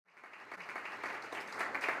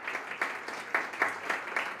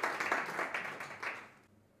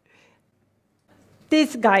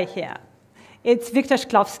this guy here. It's Viktor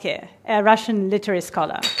Shklovsky, a Russian literary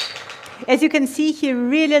scholar. As you can see, he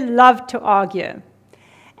really loved to argue.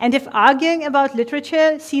 And if arguing about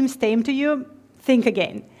literature seems tame to you, think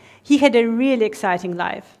again. He had a really exciting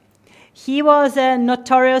life. He was a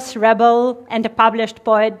notorious rebel and a published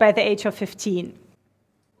poet by the age of 15.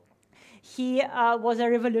 He was a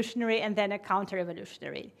revolutionary and then a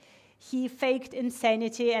counter-revolutionary. He faked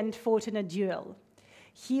insanity and fought in a duel.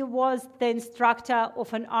 He was the instructor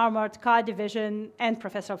of an armored car division and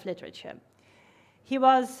professor of literature. He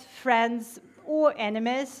was friends or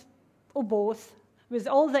enemies, or both, with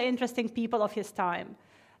all the interesting people of his time,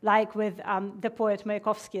 like with the poet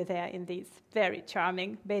Mayakovsky there in these very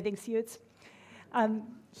charming bathing suits.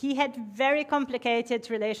 He had very complicated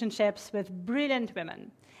relationships with brilliant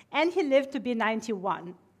women, and he lived to be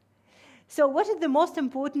 91. So what is the most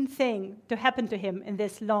important thing to happen to him in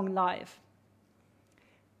this long life?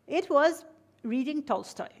 It was reading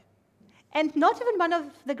Tolstoi. And not even one of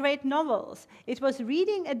the great novels. It was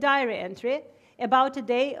reading a diary entry about a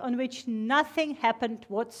day on which nothing happened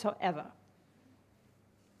whatsoever.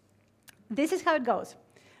 This is how it goes.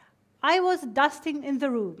 I was dusting in the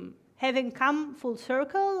room. Having come full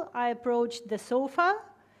circle, I approached the sofa,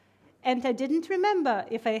 and I didn't remember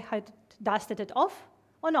if I had dusted it off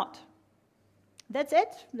or not. That's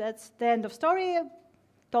it. That's the end of story.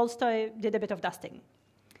 Tolstoy did a bit of dusting.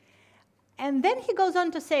 And then he goes on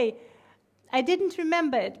to say, I didn't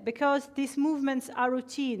remember it because these movements are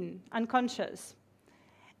routine, unconscious.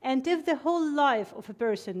 And if the whole life of a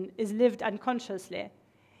person is lived unconsciously,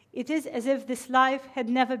 it is as if this life had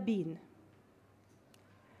never been.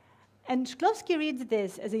 And Shklovsky reads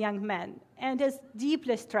this as a young man and is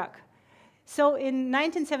deeply struck. So in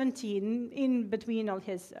 1917, in between all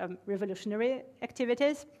his revolutionary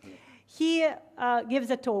activities, he gives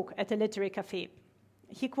a talk at a literary cafe.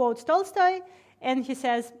 He quotes Tolstoy, and he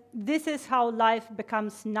says, this is how life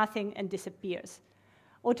becomes nothing and disappears.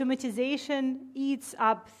 Automatization eats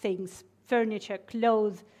up things, furniture,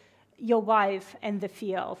 clothes, your wife, and the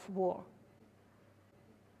fear of war.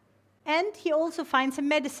 And he also finds a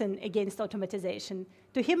medicine against automatization.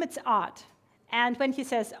 To him, it's art. And when he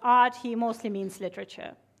says art, he mostly means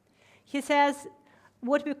literature. He says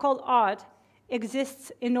what we call art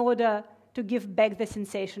exists in order to give back the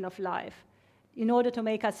sensation of life, in order to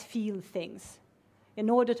make us feel things, in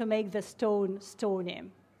order to make the stone stony.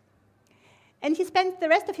 And he spent the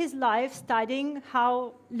rest of his life studying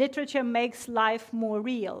how literature makes life more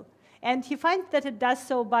real. And he finds that it does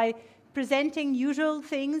so by presenting usual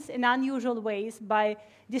things in unusual ways, by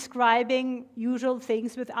describing usual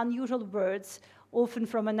things with unusual words, often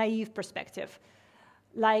from a naive perspective.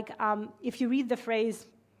 Like if you read the phrase,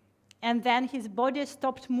 and then his body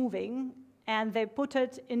stopped moving, and they put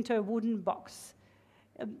it into a wooden box.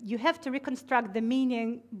 You have to reconstruct the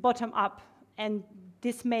meaning bottom up, and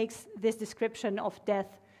this makes this description of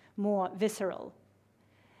death more visceral.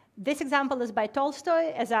 This example is by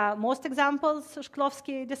Tolstoy, as are most examples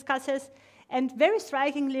Shklovsky discusses, and very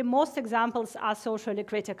strikingly, most examples are socially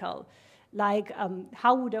critical, like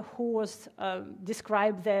how would a horse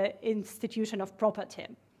describe the institution of property?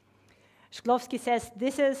 Shklovsky says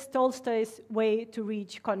this is Tolstoy's way to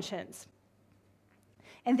reach conscience.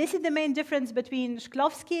 And this is the main difference between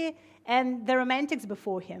Shklovsky and the Romantics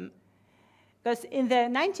before him. Because in the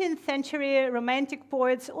 19th century, Romantic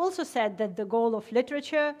poets also said that the goal of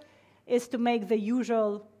literature is to make the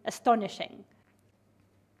usual astonishing.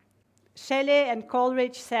 Shelley and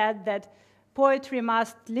Coleridge said that poetry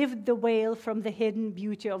must lift the veil from the hidden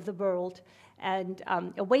beauty of the world and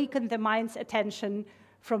awaken the mind's attention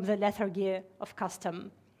from the lethargy of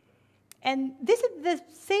custom. And this is the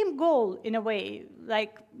same goal, in a way,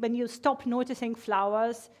 like when you stop noticing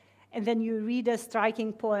flowers and then you read a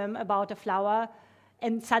striking poem about a flower,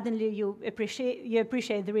 and suddenly you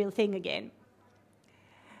appreciate the real thing again.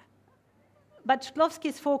 But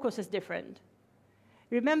Shklovsky's focus is different.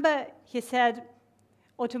 Remember, he said,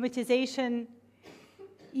 automatization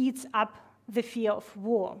eats up the fear of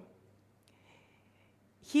war.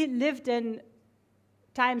 He lived in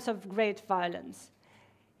times of great violence.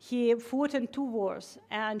 He fought in 2 wars,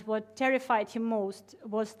 and what terrified him most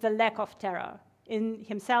was the lack of terror in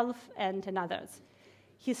himself and in others.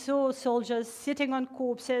 He saw soldiers sitting on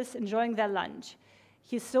corpses, enjoying their lunch.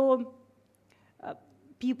 He saw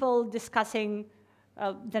people discussing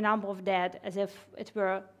the number of dead as if it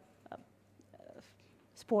were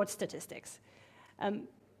sports statistics.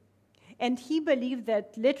 And he believed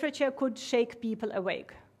that literature could shake people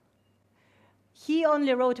awake. He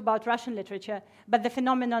only wrote about Russian literature, but the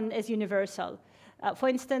phenomenon is universal. For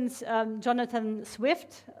instance, Jonathan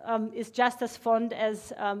Swift is just as fond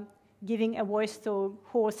as giving a voice to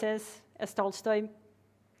horses, as Tolstoi.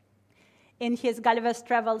 In his Gulliver's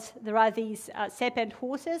Travels, there are these sapient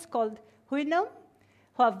horses called huino,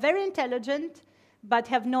 who are very intelligent, but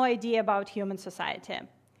have no idea about human society.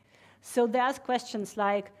 So they ask questions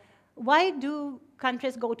like, why do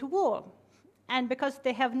countries go to war? And because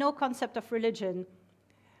they have no concept of religion,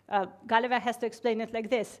 Gulliver has to explain it like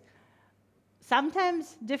this.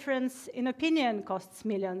 Sometimes difference in opinion costs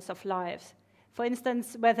millions of lives. For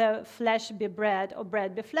instance, whether flesh be bread or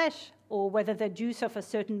bread be flesh, or whether the juice of a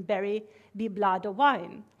certain berry be blood or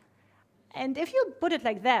wine. And if you put it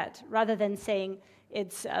like that, rather than saying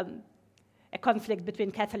it's a conflict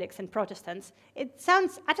between Catholics and Protestants, it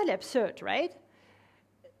sounds utterly absurd, right?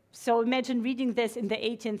 So imagine reading this in the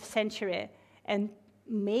 18th century and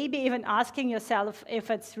maybe even asking yourself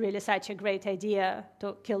if it's really such a great idea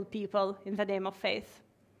to kill people in the name of faith.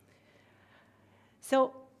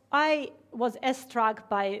 So I was as struck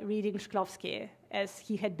by reading Shklovsky as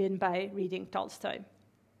he had been by reading Tolstoy.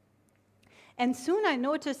 And soon I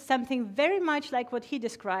noticed something very much like what he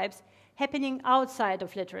describes happening outside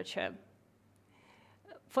of literature.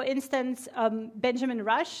 For instance, Benjamin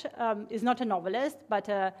Rush is not a novelist, but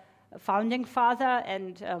a founding father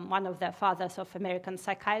and one of the fathers of American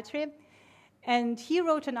psychiatry. And he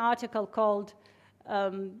wrote an article called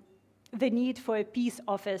The Need for a Peace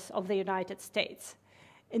Office of the United States.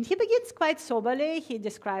 And he begins quite soberly. He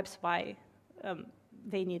describes why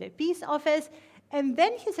they need a peace office. And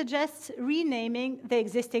then he suggests renaming the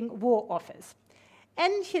existing war office.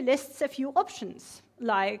 And he lists a few options,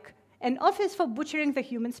 like an office for butchering the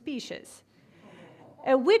human species,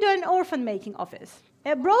 a widow and orphan making office,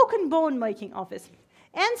 a broken bone making office,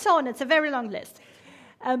 and so on. It's a very long list.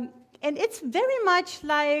 And it's very much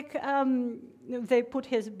like they put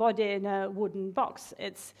his body in a wooden box.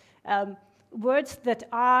 It's words that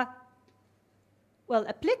are, well,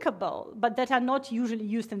 applicable, but that are not usually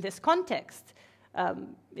used in this context.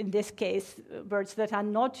 In this case, words that are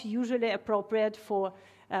not usually appropriate for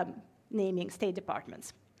naming state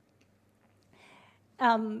departments.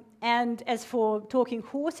 And as for talking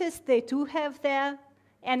horses, they too have their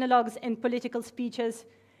analogs in political speeches.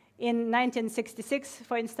 In 1966,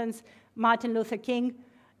 for instance, Martin Luther King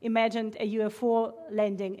imagined a UFO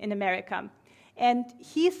landing in America. And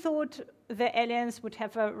he thought the aliens would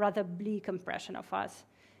have a rather bleak impression of us.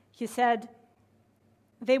 He said,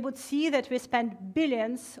 they would see that we spend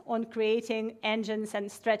billions on creating engines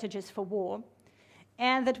and strategies for war,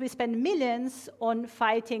 and that we spend millions on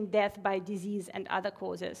fighting death by disease and other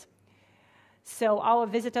causes. So our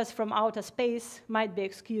visitors from outer space might be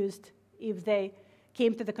excused if they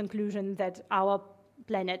came to the conclusion that our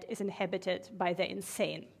planet is inhabited by the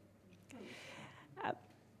insane.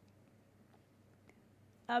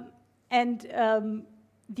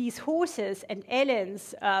 These horses and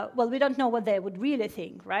aliens, well, we don't know what they would really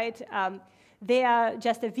think, right? They are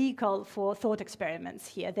just a vehicle for thought experiments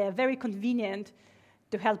here. They are very convenient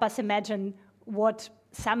to help us imagine what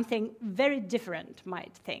something very different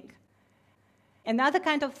might think. Another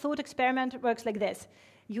kind of thought experiment works like this.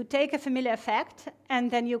 You take a familiar fact,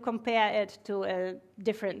 and then you compare it to a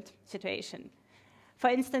different situation. For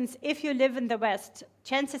instance, if you live in the West,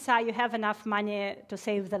 chances are you have enough money to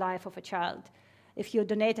save the life of a child. If you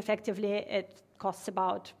donate effectively, it costs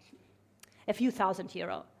about a few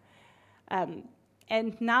 €1,000.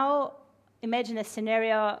 And now imagine a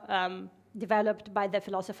scenario developed by the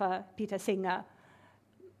philosopher Peter Singer.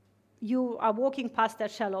 You are walking past a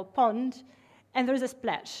shallow pond, and there is a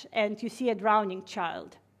splash, and you see a drowning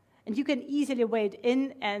child. And you can easily wade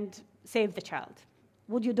in and save the child.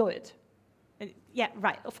 Would you do it? Yeah,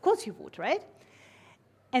 right. Of course you would, right?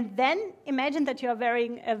 And then imagine that you are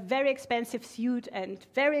wearing a very expensive suit and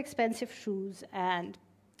very expensive shoes, and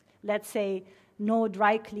let's say no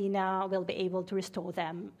dry cleaner will be able to restore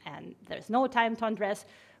them, and there's no time to undress.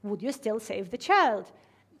 Would you still save the child?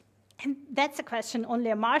 And that's a question only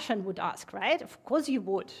a Martian would ask, right? Of course you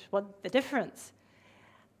would. What's the difference?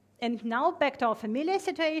 And now back to our familiar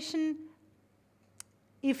situation.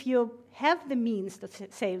 If you have the means to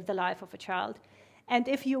save the life of a child, and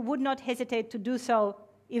if you would not hesitate to do so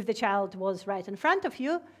if the child was right in front of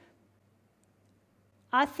you,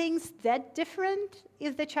 are things that different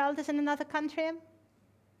if the child is in another country?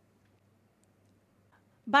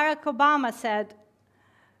 Barack Obama said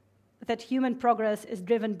that human progress is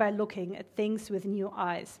driven by looking at things with new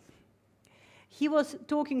eyes. He was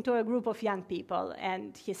talking to a group of young people,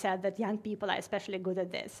 and he said that young people are especially good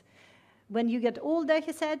at this. When you get older,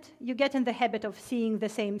 he said, you get in the habit of seeing the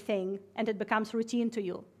same thing, and it becomes routine to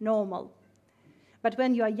you, normal. But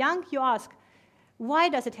when you are young, you ask, why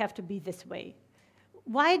does it have to be this way?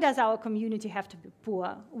 Why does our community have to be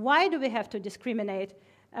poor? Why do we have to discriminate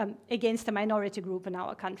against a minority group in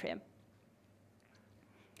our country?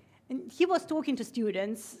 And he was talking to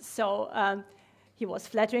students, so he was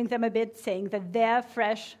flattering them a bit, saying that their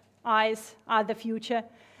fresh eyes are the future.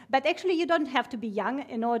 But actually, you don't have to be young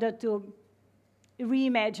in order to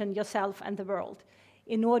reimagine yourself and the world,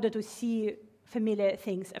 in order to see familiar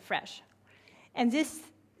things afresh. And this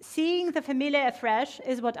seeing the familiar afresh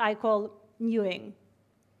is what I call newing.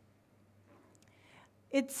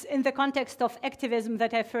 It's in the context of activism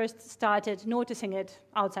that I first started noticing it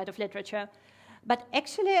outside of literature. But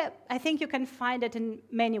actually, I think you can find it in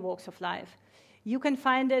many walks of life. You can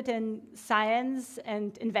find it in science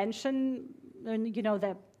and invention, and, you know,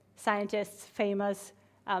 the scientists' famous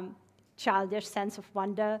childish sense of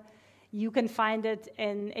wonder. You can find it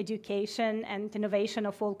in education and innovation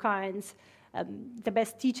of all kinds. The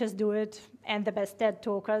best teachers do it, and the best TED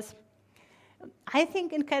talkers. I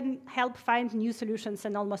think it can help find new solutions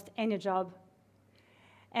in almost any job.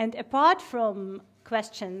 And apart from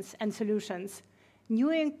questions and solutions,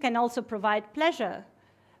 newing can also provide pleasure.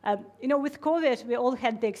 You know, with COVID, we all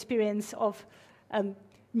had the experience of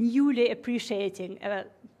newly appreciating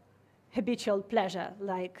habitual pleasure,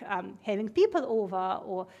 like having people over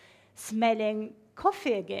or smelling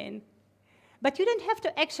coffee again. But you don't have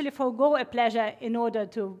to actually forego a pleasure in order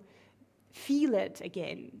to feel it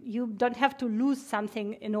again. You don't have to lose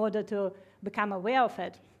something in order to become aware of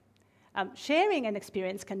it. Sharing an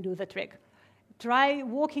experience can do the trick. Try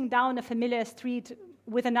walking down a familiar street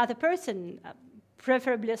with another person,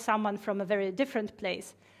 preferably someone from a very different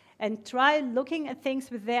place, and try looking at things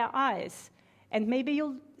with their eyes. And maybe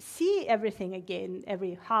you'll see everything again,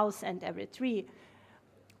 every house and every tree.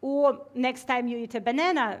 Or next time you eat a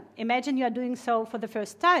banana, imagine you are doing so for the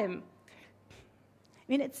first time. I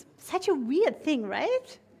mean, it's such a weird thing,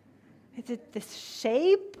 right? Is it the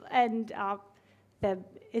shape and the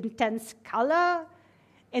intense color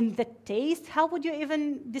and the taste? How would you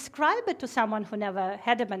even describe it to someone who never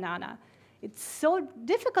had a banana? It's so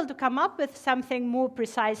difficult to come up with something more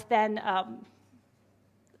precise than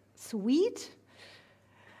sweet,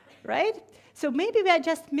 right? So maybe we are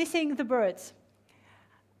just missing the words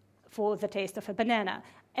for the taste of a banana.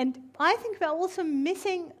 And I think we're also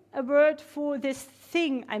missing a word for this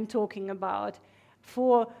thing I'm talking about,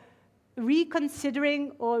 for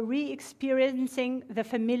reconsidering or re-experiencing the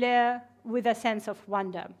familiar with a sense of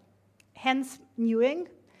wonder. Hence, newing.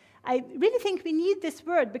 I really think we need this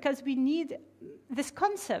word because we need this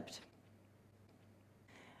concept.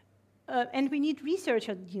 And we need research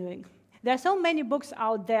on newing. There are so many books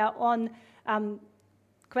out there on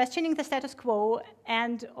questioning the status quo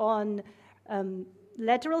and on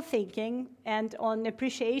lateral thinking and on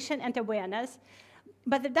appreciation and awareness,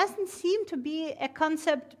 but there doesn't seem to be a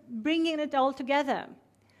concept bringing it all together,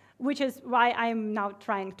 which is why I'm now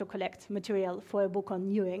trying to collect material for a book on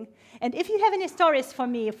newing. And if you have any stories for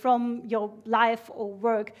me from your life or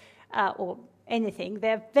work or anything,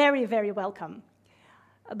 they're very, very welcome.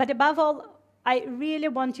 But above all, I really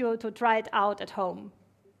want you to try it out at home.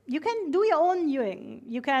 You can do your own newing.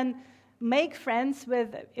 You can make friends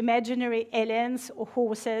with imaginary aliens or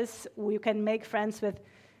horses, or you can make friends with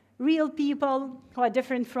real people who are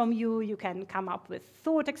different from you. You can come up with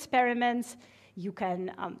thought experiments. You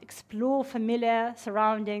can explore familiar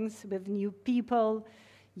surroundings with new people.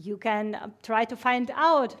 You can try to find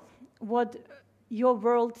out what your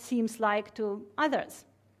world seems like to others.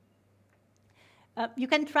 You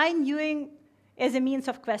can try newing as a means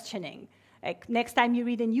of questioning. Like next time you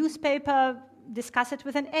read a newspaper, discuss it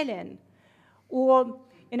with an alien. Or,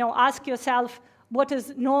 you know, ask yourself what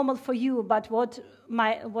is normal for you, but what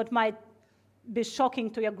might be shocking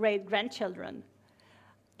to your great-grandchildren.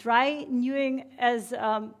 Try newing as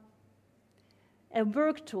a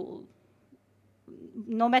work tool.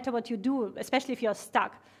 No matter what you do, especially if you're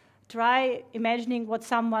stuck, try imagining what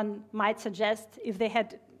someone might suggest if they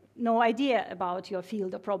had no idea about your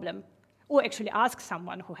field or problem. Or actually ask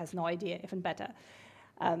someone who has no idea, even better.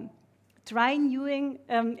 Try newing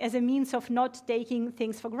as a means of not taking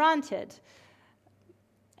things for granted.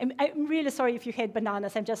 I'm really sorry if you hate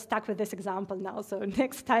bananas. I'm just stuck with this example now. So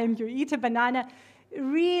next time you eat a banana,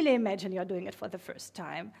 really imagine you're doing it for the first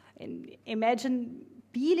time. And imagine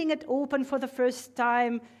peeling it open for the first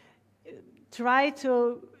time. Try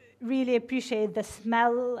to really appreciate the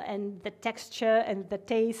smell and the texture and the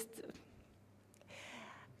taste.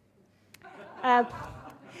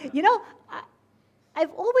 You know,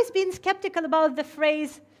 I've always been skeptical about the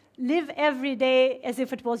phrase, live every day as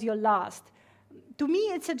if it was your last. To me,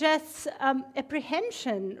 it suggests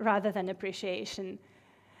apprehension rather than appreciation.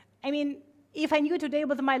 I mean, if I knew today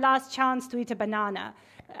was my last chance to eat a banana,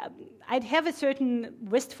 I'd have a certain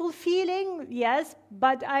wistful feeling, yes,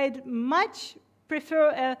 but I'd much prefer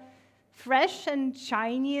a fresh and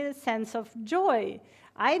shiny sense of joy.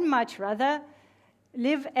 I'd much rather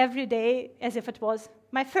live every day as if it was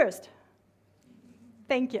my first.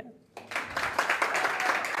 Thank you.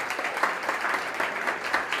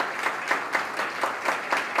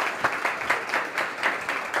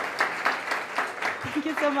 Thank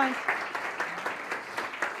you so much.